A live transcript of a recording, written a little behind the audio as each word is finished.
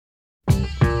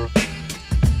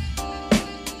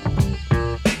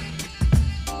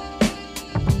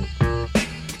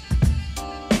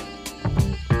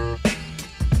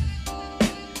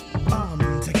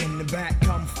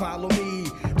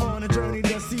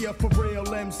be a for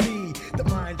real MC. The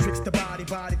mind tricks the body,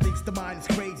 body thinks the mind is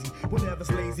crazy.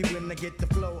 Whatever's lazy, when I get the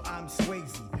flow, I'm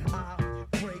Swayze. I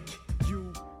break,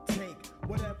 you take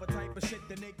whatever type of shit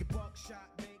the naked buckshot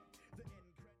make.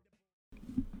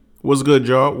 What's good,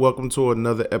 y'all? Welcome to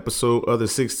another episode of the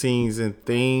 16s and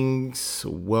Things.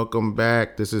 Welcome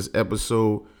back. This is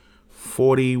episode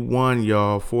 41,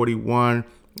 y'all. 41.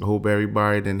 I hope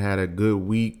everybody then had a good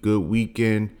week, good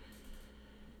weekend.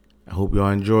 I hope y'all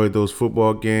enjoyed those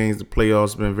football games. The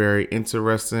playoffs been very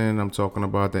interesting. I'm talking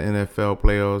about the NFL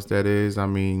playoffs, that is. I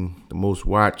mean, the most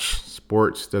watched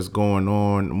sports that's going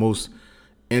on, the most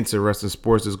interesting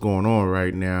sports that's going on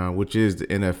right now, which is the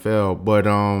NFL. But,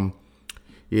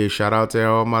 yeah, shout out to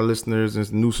all my listeners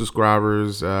and new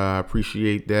subscribers. I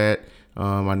appreciate that.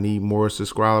 I need more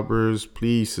subscribers.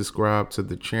 Please subscribe to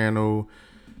the channel.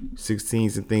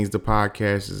 16s and Things, the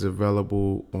podcast is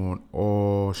available on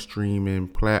all streaming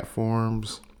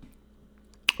platforms.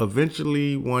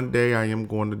 Eventually, one day, I am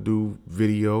going to do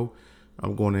video.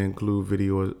 I'm going to include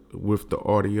video with the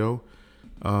audio.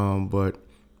 But,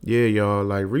 yeah, y'all,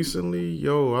 like recently,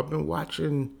 I've been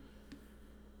watching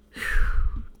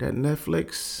that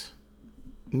Netflix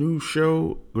new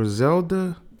show,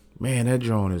 Griselda. Man, that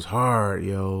joint is hard,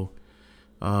 yo.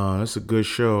 It's a good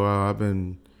show. I've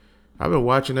been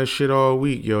watching that shit all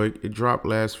week, yo. It dropped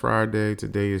last Friday.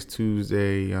 Today is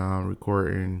Tuesday.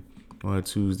 Recording on a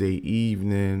Tuesday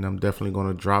evening. I'm definitely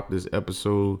gonna drop this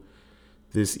episode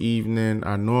this evening.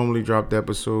 I normally drop the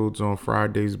episodes on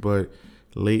Fridays, but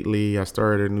lately I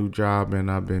started a new job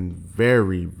and I've been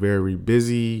very, very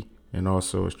busy and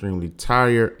also extremely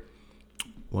tired.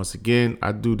 Once again,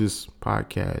 I do this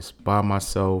podcast by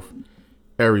myself.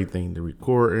 Everything, the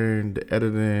recording, the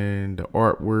editing, the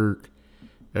artwork,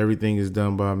 everything is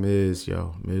done by Miz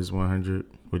 100,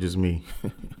 which is me.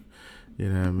 You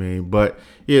know what I mean? But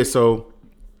yeah, so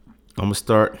I'm gonna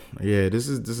start. Yeah, this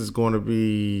is going to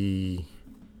be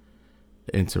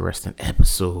an interesting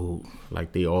episode,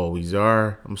 like they always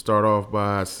are. I'm gonna start off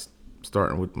by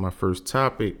starting with my first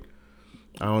topic.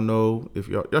 I don't know if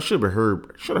y'all should have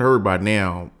heard by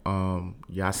now.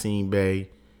 Yasin Bey,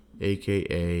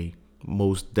 aka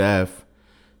Mos Def,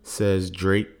 says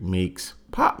Drake makes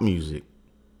pop music.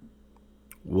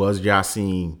 Was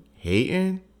Yasin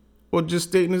hating or just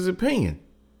stating his opinion?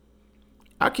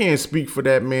 I can't speak for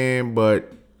that man,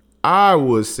 but I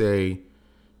would say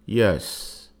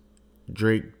yes,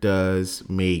 Drake does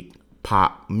make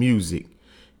pop music.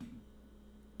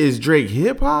 Is Drake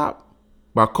hip hop?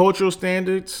 By cultural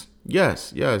standards,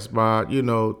 yes. By,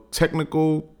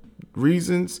 technical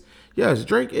reasons, yes,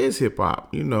 Drake is hip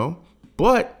hop,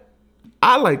 But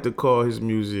I like to call his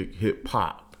music hip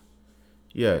hop.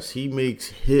 Yes, he makes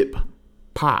hip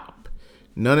hop.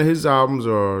 None of his albums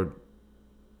are,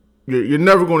 you're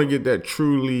never going to get that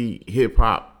truly hip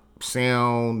hop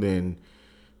sound and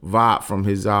vibe from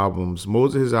his albums.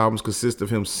 Most of his albums consist of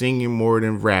him singing more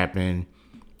than rapping.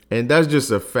 And that's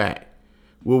just a fact.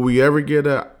 Will we ever get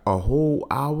a whole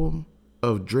album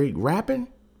of Drake rapping?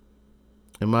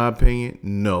 In my opinion,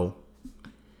 no.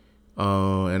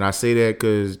 And I say that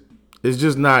because it's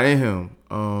just not in him.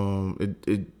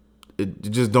 It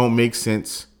just don't make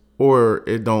sense, or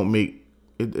it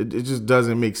just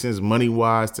doesn't make sense money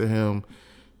wise to him,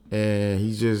 and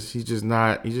he's just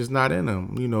not in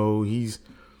him.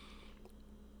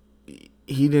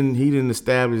 He didn't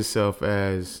establish himself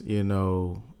as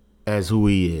as who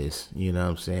he is. You know what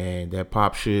I'm saying? That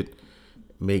pop shit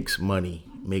makes money,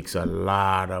 makes a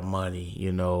lot of money.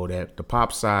 That the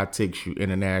pop side takes you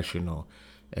international,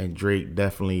 and Drake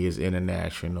definitely is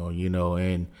international,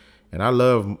 and I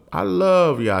love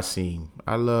Yasin.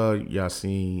 I love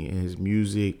Yasin and his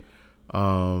music.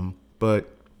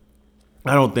 But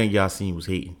I don't think Yasin was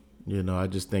hating. I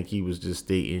just think he was just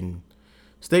stating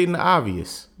the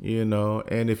obvious,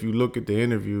 and if you look at the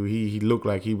interview, he looked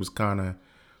like he was kind of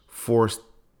forced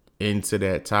into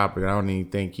that topic. I don't even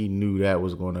think he knew that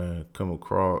was going to come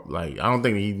across. Like, I don't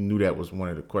think he knew that was one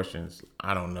of the questions.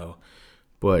 I don't know.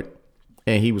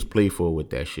 And he was playful with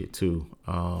that shit too.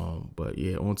 But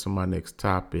yeah, on to my next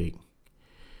topic.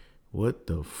 What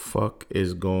the fuck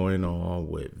is going on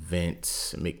with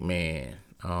Vince McMahon?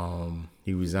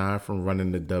 He resigned from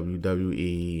running the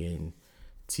WWE and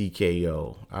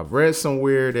TKO. I've read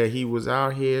somewhere that he was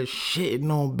out here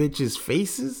shitting on bitches'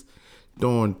 faces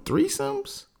doing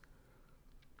threesomes.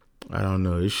 I don't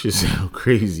know. This shit sound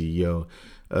crazy, yo.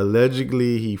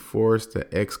 Allegedly, he forced an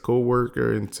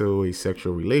ex-coworker into a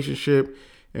sexual relationship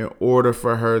in order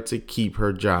for her to keep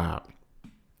her job.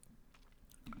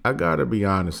 I gotta be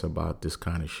honest about this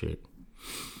kind of shit.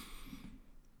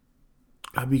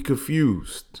 I be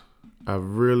confused. I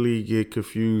really get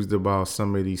confused about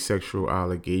some of these sexual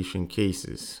allegation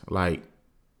cases. Like,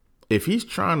 if he's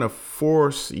trying to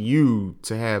force you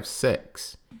to have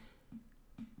sex,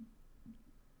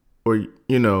 or,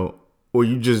 you know, or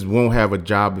you just won't have a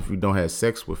job if you don't have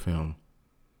sex with him,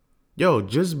 yo,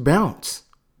 just bounce.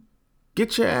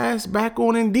 Get your ass back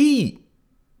on Indeed.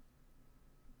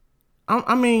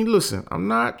 I mean, listen, I'm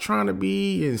not trying to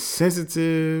be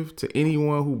insensitive to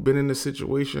anyone who's been in a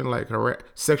situation like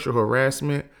sexual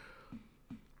harassment,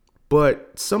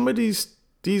 but some of these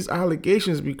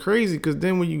allegations be crazy, because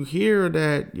then when you hear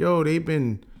that, yo, they've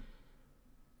been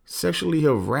sexually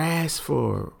harassed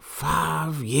for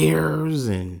 5 years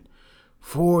and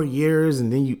 4 years,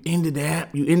 and then you ended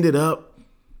up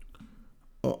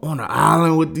on an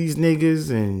island with these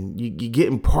niggas, and you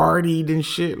getting partied and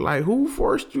shit. Like, who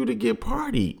forced you to get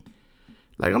partied?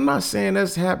 Like, I'm not saying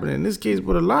that's happening in this case,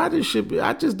 but a lot of this shit,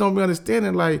 I just don't be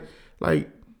understanding. Like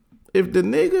if the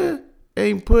nigga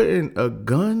ain't putting a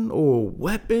gun or a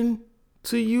weapon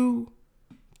to you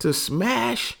to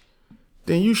smash,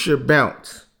 then you should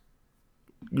bounce.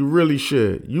 You really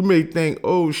should. You may think,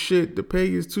 oh shit, the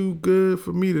pay is too good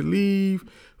for me to leave.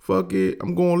 Fuck it,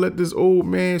 I'm gonna let this old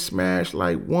man smash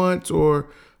like once, or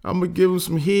I'm gonna give him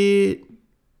some head.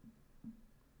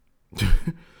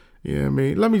 Yeah, I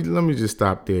mean, let me just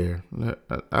stop there. Let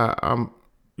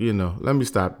me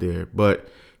stop there. But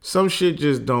some shit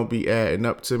just don't be adding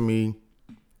up to me.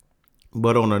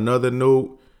 But on another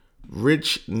note,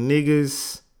 rich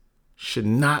niggas should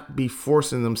not be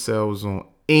forcing themselves on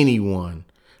anyone.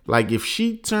 Like, if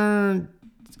she turn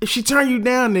you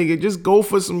down, nigga, just go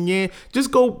for some yam.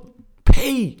 Just go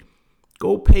pay.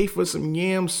 Go pay for some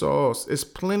yam sauce. There's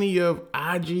plenty of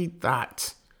IG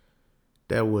thoughts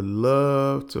that would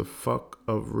love to fuck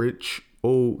a rich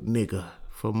old nigga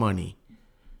for money.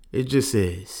 It just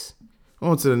is.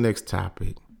 On to the next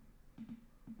topic.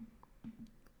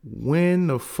 When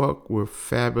the fuck will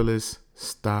Fabolous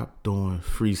stop doing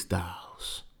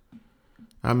freestyles?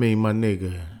 I mean, my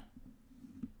nigga,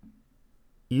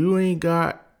 you ain't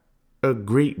got a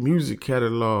great music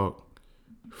catalog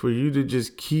for you to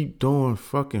just keep doing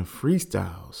fucking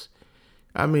freestyles.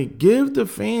 I mean, give the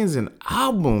fans an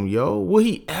album, yo. Will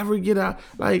he ever get out?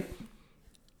 Like,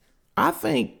 I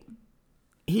think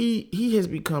he has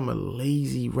become a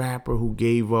lazy rapper who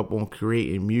gave up on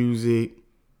creating music.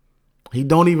 He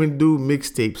don't even do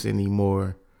mixtapes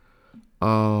anymore.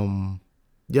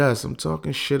 Yes, I'm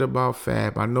talking shit about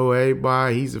Fab. I know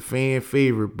everybody, he's a fan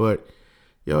favorite, but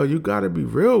yo, you gotta be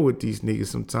real with these niggas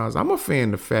sometimes. I'm a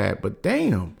fan of Fab, but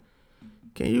damn,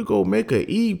 can you go make an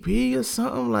EP or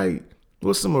something, like,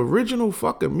 with some original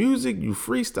fucking music? You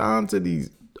freestyle to these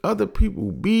other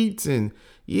people beats, and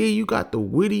yeah, you got the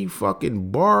witty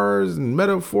fucking bars and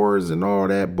metaphors and all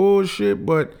that bullshit,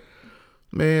 but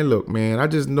man, look, man, I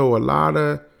just know a lot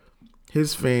of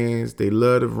his fans, they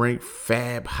love to rank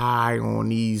Fab high on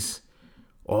these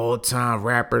all-time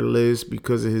rapper lists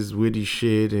because of his witty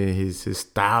shit and his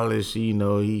stylish, you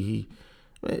know, he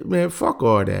man, fuck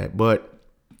all that. But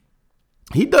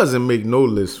he doesn't make no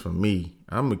list for me.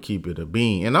 I'm gonna keep it a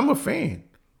bean. And I'm a fan.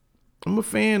 I'm a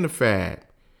fan of Fab.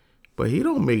 But he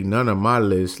don't make none of my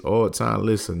lists, all-time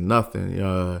lists or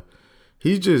nothing.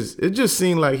 It just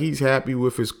seemed like he's happy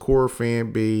with his core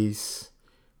fan base,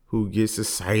 who gets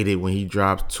excited when he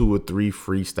drops 2 or 3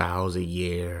 freestyles a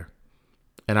year.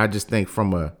 And I just think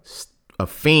from a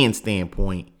fan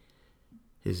standpoint,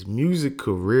 his music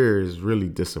career is really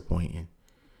disappointing.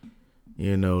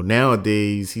 You know,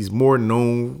 nowadays he's more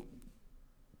known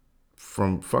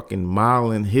from fucking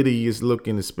modeling hideous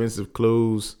looking expensive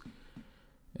clothes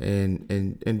and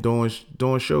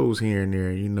doing shows here and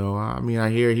there. You know, I mean,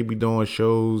 I hear he be doing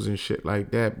shows and shit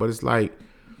like that, but it's like,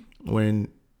 when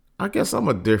I guess I'm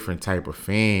a different type of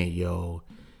fan, yo.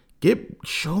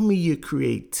 Show me your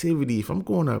creativity. If I'm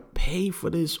going to pay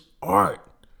for this art,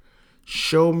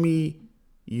 show me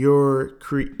your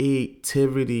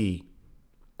creativity.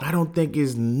 I don't think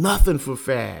it's nothing for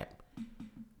Fab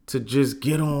to just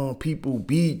get on people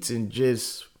beats and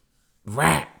just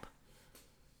rap.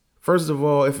 First of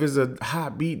all, if it's a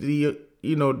hot beat,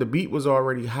 the beat was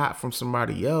already hot from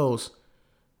somebody else,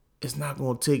 it's not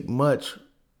going to take much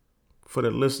for the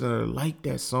listener to like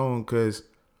that song, because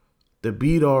the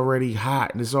beat already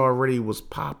hot and this already was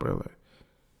popular.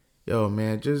 Yo,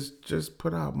 man, just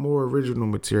put out more original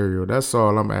material. That's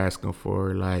all I'm asking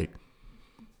for. Like,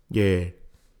 yeah.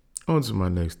 On to my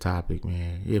next topic,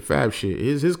 man. Yeah, Fab shit.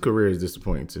 His career is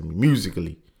disappointing to me.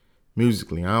 Musically.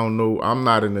 I don't know. I'm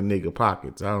not in the nigga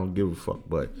pockets. I don't give a fuck.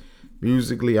 But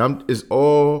musically, it's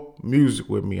all music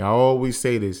with me. I always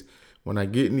say this. When I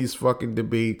get in these fucking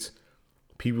debates,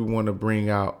 people want to bring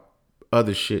out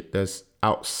other shit that's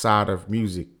outside of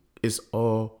music. It's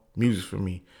all music for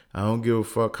me. I don't give a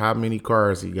fuck how many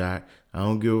cars he got. I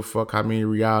don't give a fuck how many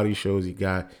reality shows he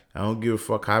got. I don't give a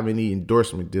fuck how many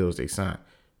endorsement deals they sign.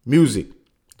 Music.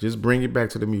 Just bring it back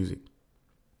to the music.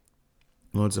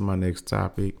 On to my next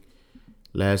topic.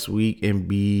 Last week,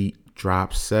 Embiid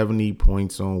dropped 70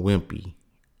 points on Wemby.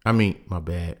 My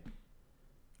bad.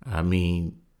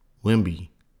 Wemby.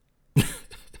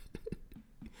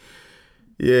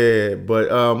 Yeah,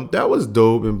 but that was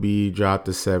dope. Embiid dropped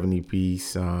the 70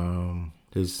 piece.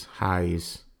 His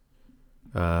highest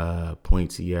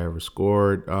points he ever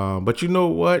scored. But you know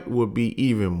what would be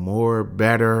even more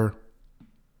better?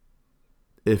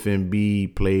 If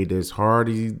Embiid played as hard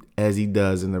as he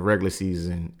does in the regular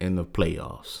season in the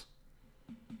playoffs.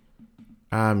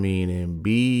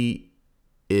 Embiid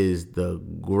is the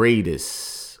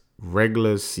greatest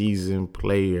regular season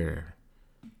player.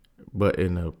 But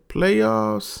in the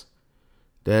playoffs,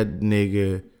 that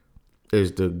nigga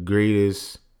is the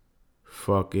greatest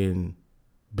fucking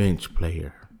bench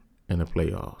player in the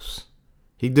playoffs.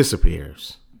 He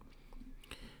disappears.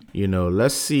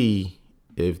 Let's see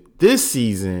if this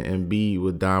season Embiid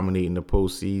would dominate in the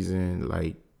postseason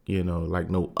like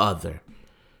no other.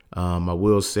 I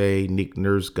will say Nick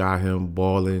Nurse got him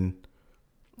balling.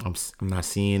 I'm not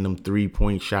seeing them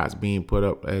 3-point shots being put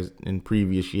up as in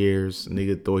previous years.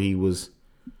 Nigga thought he was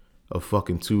a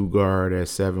fucking 2 guard at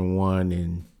 7'1"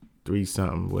 and 3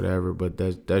 something, whatever. But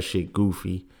that shit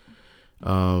goofy.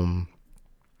 And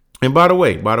by the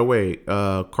way,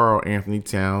 Karl Anthony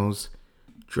Towns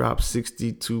dropped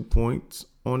 62 points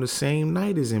on the same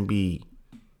night as Embiid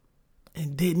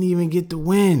and didn't even get the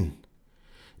win.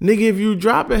 Nigga, if you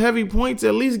dropping heavy points,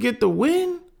 at least get the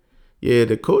win. Yeah,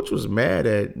 the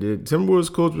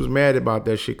Timberwolves coach was mad about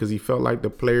that shit because he felt like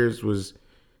the players was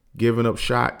giving up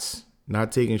shots,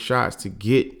 not taking shots to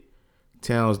get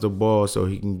Towns the ball so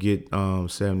he can get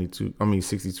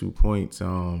 62 points.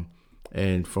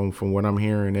 And from what I'm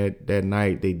hearing that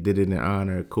night, they did it in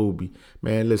honor of Kobe.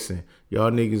 Man, listen, y'all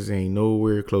niggas ain't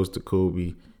nowhere close to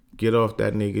Kobe. Get off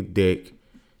that nigga dick,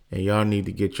 and y'all need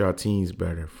to get y'all teams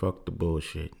better. Fuck the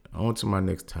bullshit. On to my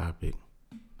next topic.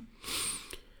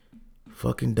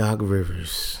 Fucking Doc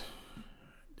Rivers.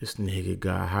 This nigga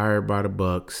got hired by the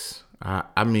Bucks.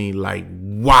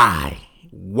 Why?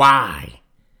 Why?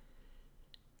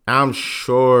 I'm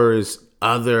sure it's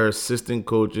other assistant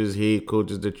coaches, head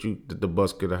coaches that the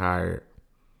Bucks could have hired.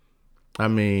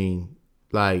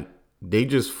 They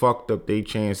just fucked up their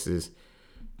chances.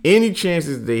 Any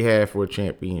chances they had for a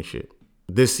championship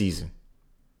this season.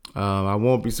 I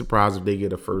won't be surprised if they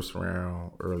get a first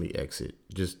round early exit.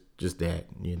 Just that,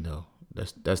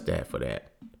 That's that for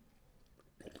that.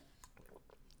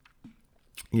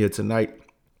 Yeah, tonight,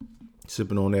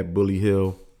 sipping on that Bully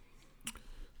Hill.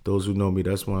 Those who know me,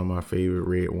 that's one of my favorite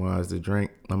red wines to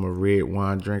drink. I'm a red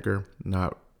wine drinker,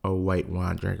 not a white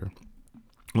wine drinker.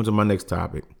 On to my next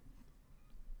topic.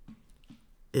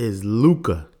 Is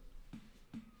Luka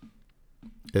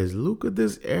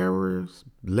this era's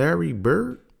Larry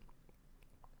Bird?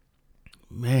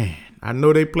 Man, I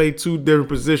know they play 2 different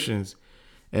positions.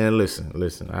 And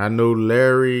listen, I know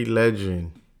Larry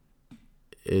Legend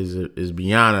is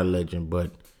beyond a legend,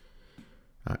 but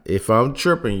if I'm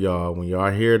tripping, y'all, when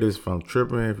y'all hear this, if I'm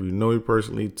tripping, if you know me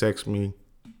personally, text me,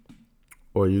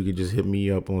 or you can just hit me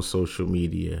up on social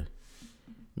media.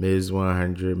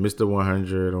 Ms100, Mr.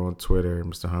 100 on Twitter,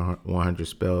 Mr. 100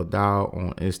 spelled out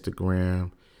on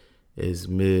Instagram is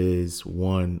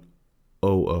Ms100,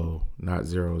 not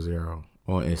 00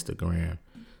 on Instagram.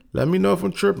 Let me know if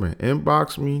I'm tripping.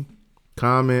 Inbox me,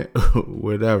 comment,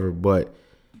 whatever. But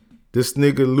this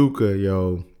nigga Luka,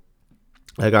 yo,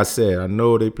 like I said, I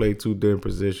know they play 2 different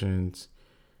positions.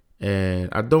 And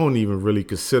I don't even really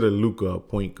consider Luka a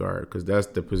point guard because that's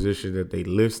the position that they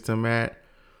list him at.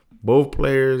 Both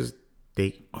players,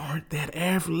 they aren't that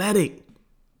athletic.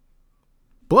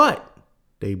 But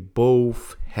they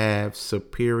both have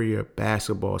superior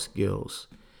basketball skills.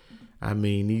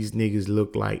 These niggas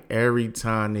look like every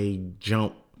time they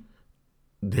jump,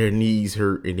 their knees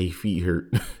hurt and their feet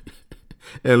hurt.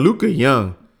 And Luka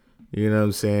young, you know what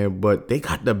I'm saying? But they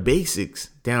got the basics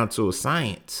down to a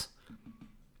science.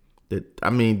 The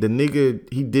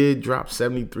nigga, he did drop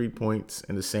 73 points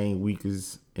in the same week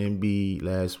as Embiid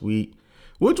last week,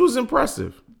 which was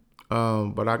impressive.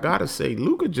 But I gotta say,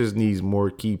 Luka just needs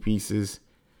more key pieces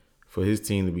for his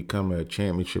team to become a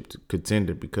championship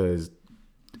contender because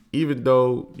even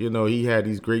though, he had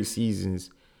these great seasons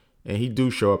and he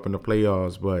do show up in the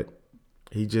playoffs, but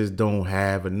he just don't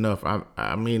have enough.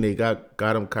 They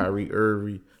got him Kyrie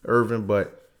Irving,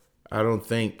 but I don't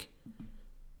think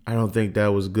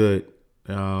that was good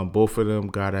Both of them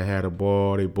gotta have the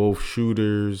ball. They both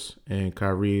shooters, and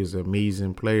Kyrie is an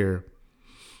amazing player.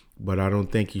 But I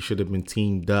don't think he should have been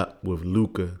teamed up with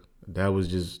Luka. That was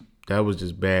just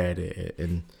bad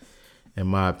in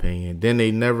my opinion. Then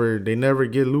they never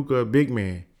get Luka a big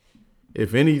man.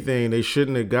 If anything, they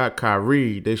shouldn't have got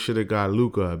Kyrie. They should have got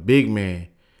Luka a big man.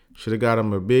 Should have got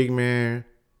him a big man,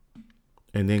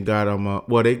 and then got him I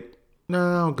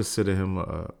don't consider him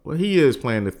well, he is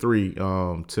playing the 3,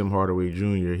 Tim Hardaway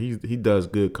Jr. He does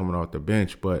good coming off the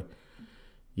bench, but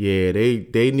yeah,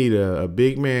 they need a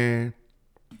big man,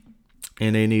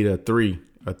 and they need a 3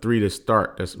 to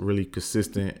start that's really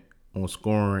consistent on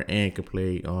scoring and can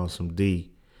play on some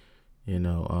D. I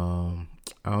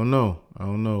don't know. I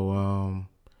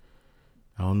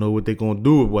don't know what they're gonna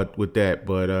do with that,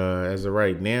 but as of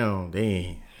right now,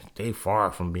 they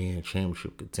far from being a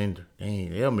championship contender.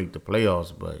 They'll make the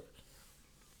playoffs, but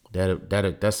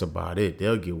that's about it.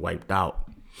 They'll get wiped out.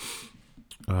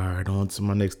 All right, on to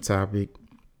my next topic.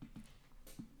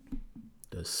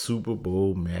 The Super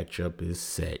Bowl matchup is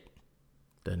set.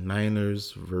 The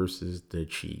Niners versus the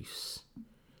Chiefs.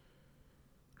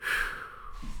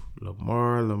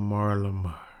 Lamar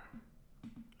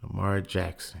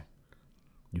Jackson.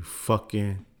 You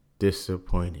fucking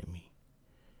disappointed me.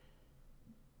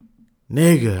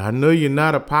 Nigga, I know you're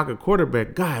not a pocket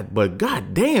quarterback, but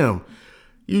goddamn,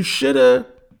 you should have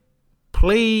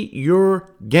played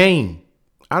your game.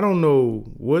 I don't know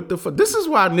what the fuck. This is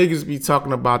why niggas be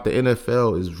talking about the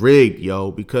NFL is rigged,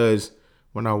 yo, because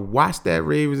when I watched that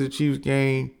Ravens and Chiefs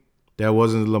game, that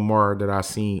wasn't the Lamar that I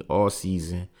seen all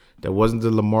season. That wasn't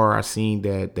the Lamar I seen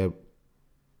that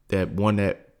won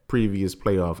that previous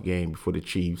playoff game before the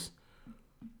Chiefs.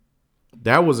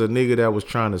 That was a nigga that was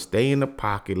trying to stay in the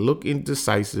pocket, look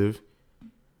indecisive,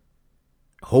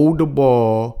 hold the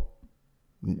ball,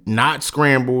 not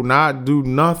scramble, not do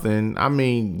nothing. I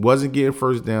mean, wasn't getting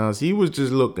first downs. He was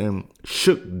just looking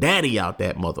shook daddy out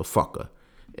that motherfucker.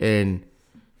 And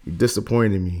he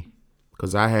disappointed me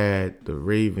because I had the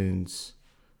Ravens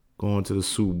going to the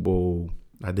Super Bowl.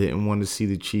 I didn't want to see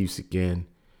the Chiefs again.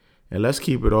 And let's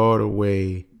keep it all the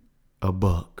way a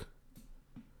buck.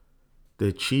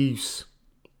 The Chiefs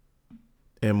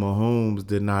and Mahomes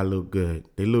did not look good.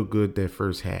 They looked good that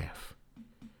first half.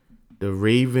 The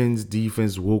Ravens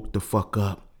defense woke the fuck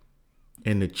up.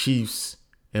 And the Chiefs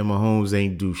and Mahomes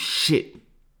ain't do shit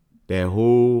that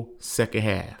whole second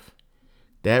half.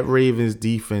 That Ravens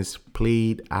defense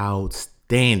played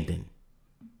outstanding.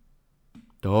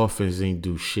 The offense ain't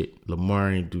do shit.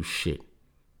 Lamar ain't do shit.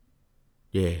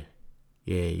 Yeah,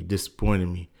 he disappointed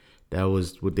me. That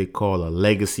was what they call a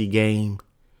legacy game.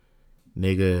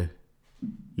 Nigga,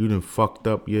 you done fucked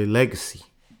up your legacy.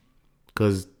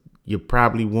 Because you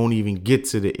probably won't even get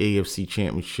to the AFC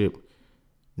Championship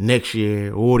next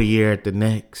year or the year after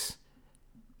next.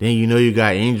 Then you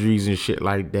got injuries and shit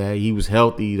like that. He was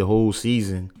healthy the whole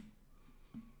season.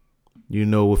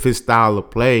 With his style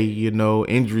of play,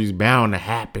 injuries bound to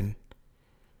happen.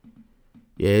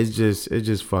 Yeah, it's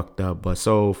just fucked up. But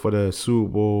so for the Super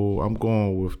Bowl, I'm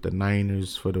going with the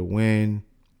Niners for the win.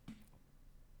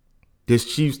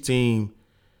 This Chiefs team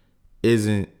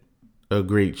isn't a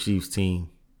great Chiefs team.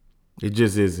 It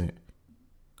just isn't.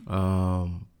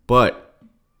 But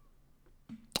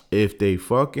if they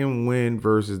fucking win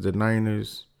versus the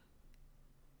Niners,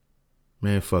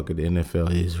 man, fuck it, the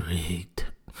NFL is rigged.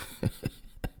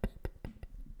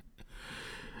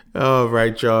 All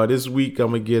right, y'all. This week I'm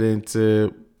going to get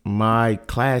into my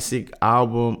classic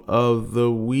album of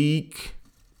the week,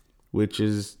 which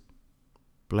is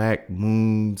Black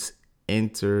Moon's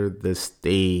Enter the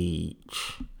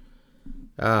Stage.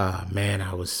 Man,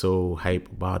 I was so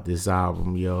hyped about this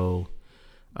album, yo.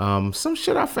 Some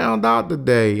shit I found out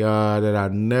today that I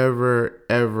never,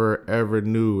 ever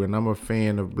knew, and I'm a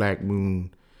fan of Black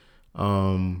Moon.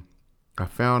 I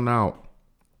found out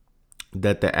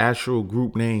that the actual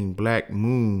group name Black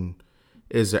Moon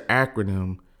is an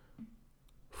acronym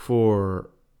for,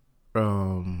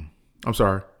 it's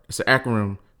an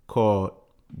acronym called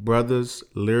Brothers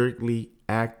Lyrically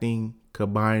Acting,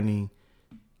 Combining,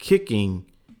 Kicking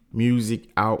Music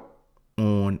Out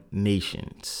on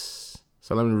Nations.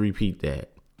 So let me repeat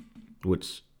that,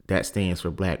 which that stands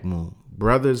for Black Moon.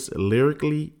 Brothers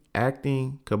Lyrically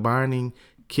Acting, Combining,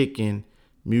 Kicking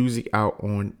Music Out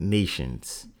on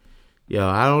Nations. Yo,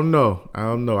 I don't know.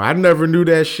 I never knew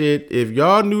that shit. If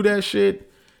y'all knew that shit,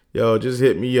 yo, just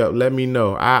hit me up. Let me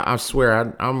know. I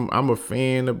swear, I'm a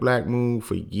fan of Black Moon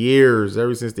for years,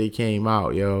 ever since they came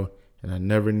out, yo. And I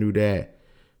never knew that.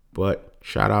 But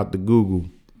shout out to Google.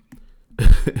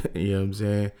 You know what I'm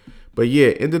saying? But yeah,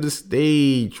 End of the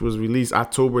Stage was released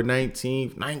October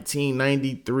 19th,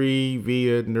 1993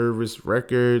 via Nervous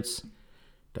Records.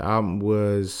 The album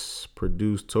was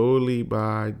produced totally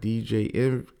by DJ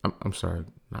Envy. I'm sorry,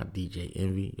 not DJ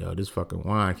Envy. Yo, this fucking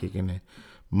wine kicking in.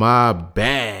 My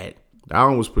bad. The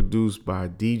album was produced by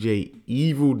DJ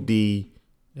Evil D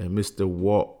and Mr.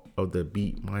 Walt of the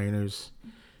Beat Miners.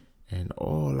 And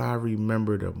all I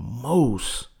remember the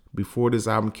most before this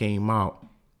album came out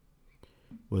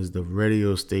was the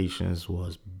radio stations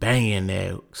was banging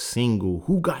that single,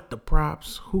 Who Got the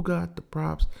Props? Who Got the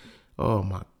Props? Oh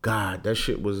my God, that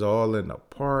shit was all in the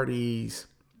parties.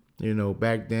 You know,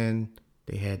 back then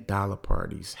they had dollar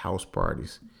parties, house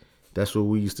parties. That's what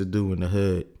we used to do in the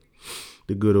hood.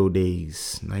 The good old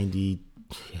days, the 90s,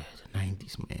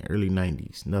 man, early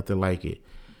 90s, nothing like it.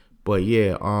 But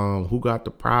yeah, Who Got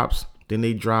the Props? Then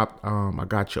they dropped I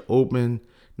Got You Open,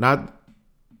 not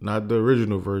the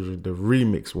original version, the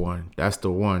remix one. That's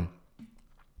the one.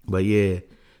 But yeah,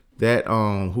 that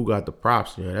Who Got the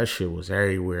Props? Yeah, that shit was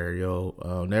everywhere,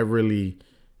 yo. That really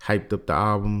hyped up the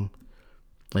album.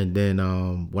 And then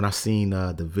when I seen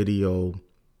the video,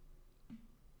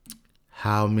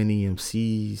 How Many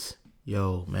MCs?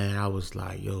 Yo, man, I was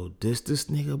like, yo, this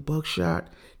nigga Buckshot?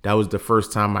 That was the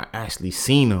first time I actually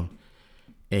seen him.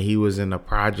 And he was in the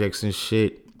projects and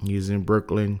shit. He was in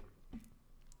Brooklyn.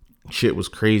 Shit was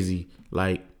crazy.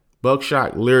 Like,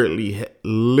 Buckshot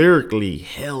lyrically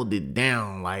held it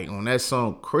down. Like, on that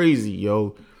song, Crazy,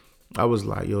 yo. I was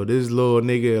like, yo, this little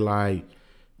nigga, like,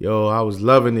 yo, I was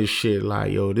loving this shit.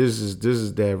 Like, yo, this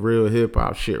is that real hip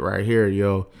hop shit right here,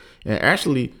 yo. And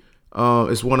actually,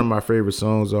 it's one of my favorite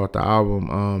songs off the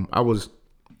album. I was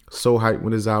so hyped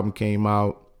when this album came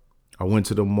out. I went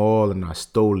to the mall and I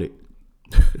stole it.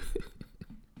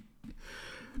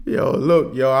 Yo,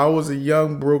 look, yo, I was a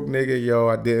young broke nigga, yo.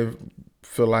 I didn't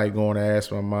feel like going to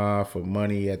ask my mom for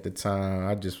money at the time.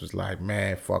 I just was like,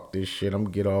 man, fuck this shit. I'm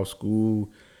gonna get off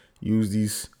school, use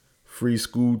these free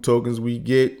school tokens we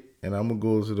get, and I'm gonna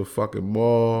go to the fucking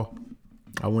mall.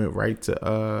 I went right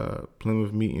to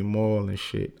Plymouth Meeting Mall and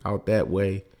shit out that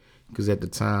way, because at the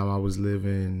time I was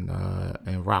living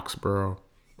in Roxborough.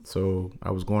 So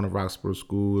I was going to Roxborough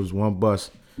school. It was one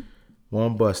bus.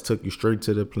 One bus took you straight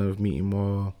to the Plymouth Meeting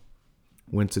Mall.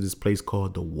 Went to this place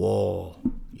called The Wall.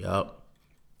 Yup.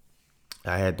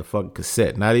 I had the fucking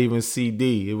cassette. Not even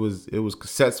CD. It was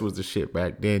cassettes was the shit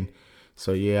back then.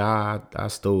 So yeah, I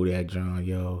stole that John,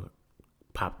 yo.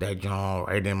 Popped that John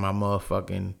right in my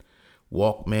motherfucking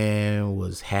Walkman.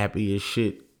 Was happy as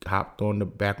shit. Hopped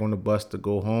back on the bus to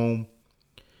go home.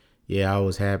 Yeah, I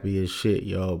was happy as shit,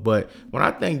 yo. But when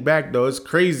I think back though, it's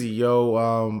crazy,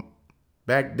 yo.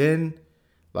 Back then,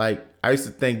 like, I used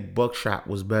to think Buckshot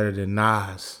was better than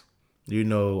Nas, you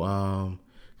know,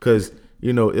 because,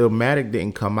 you know, Illmatic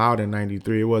didn't come out in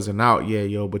 93. It wasn't out yet,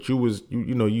 yo, but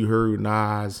you heard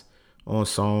Nas on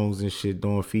songs and shit,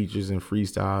 doing features and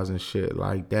freestyles and shit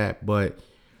like that. But,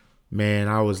 man,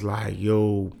 I was like,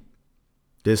 yo,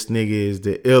 this nigga is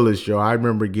the illest, yo. I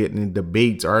remember getting in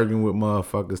debates, arguing with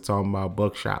motherfuckers, talking about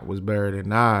Buckshot was better than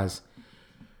Nas.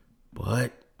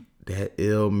 But that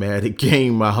Illmatic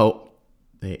came out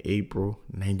in April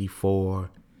 94,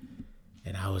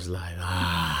 and I was like,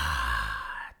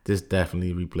 this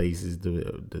definitely replaces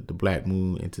the Black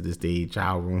Moon Into the Stage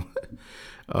album.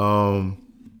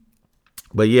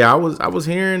 But yeah, I was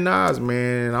hearing Nas,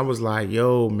 man. I was like,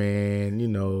 yo, man, you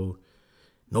know,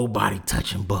 nobody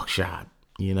touching Buckshot.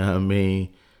 You know what I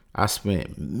mean? I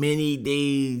spent many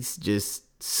days just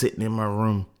sitting in my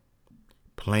room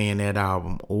playing that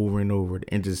album over and over,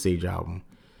 the Into the Stage album.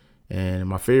 And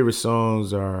my favorite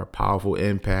songs are Powerful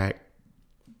Impact,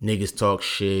 Niggas Talk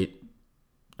Shit,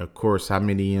 of course, How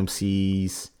Many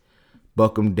MCs,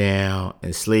 Buck 'Em Down,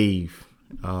 and Slave.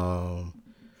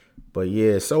 But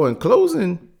yeah, so in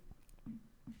closing,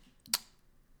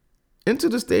 Into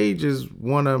the Stage is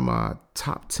one of my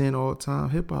top 10 all-time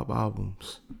hip-hop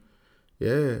albums.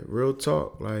 Yeah, real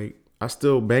talk. Like, I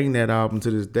still bang that album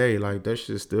to this day. Like, that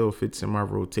shit still fits in my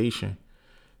rotation.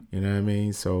 You know what I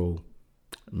mean? So,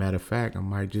 matter of fact, I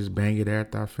might just bang it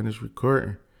after I finish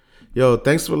recording. Yo,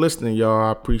 thanks for listening, y'all.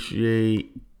 I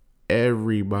appreciate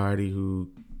everybody who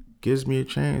gives me a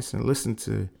chance and listen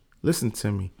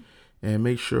to me. And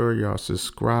make sure y'all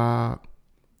subscribe,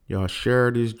 y'all share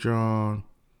this, John,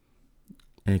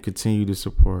 and continue to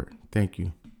support. Thank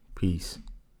you. Peace.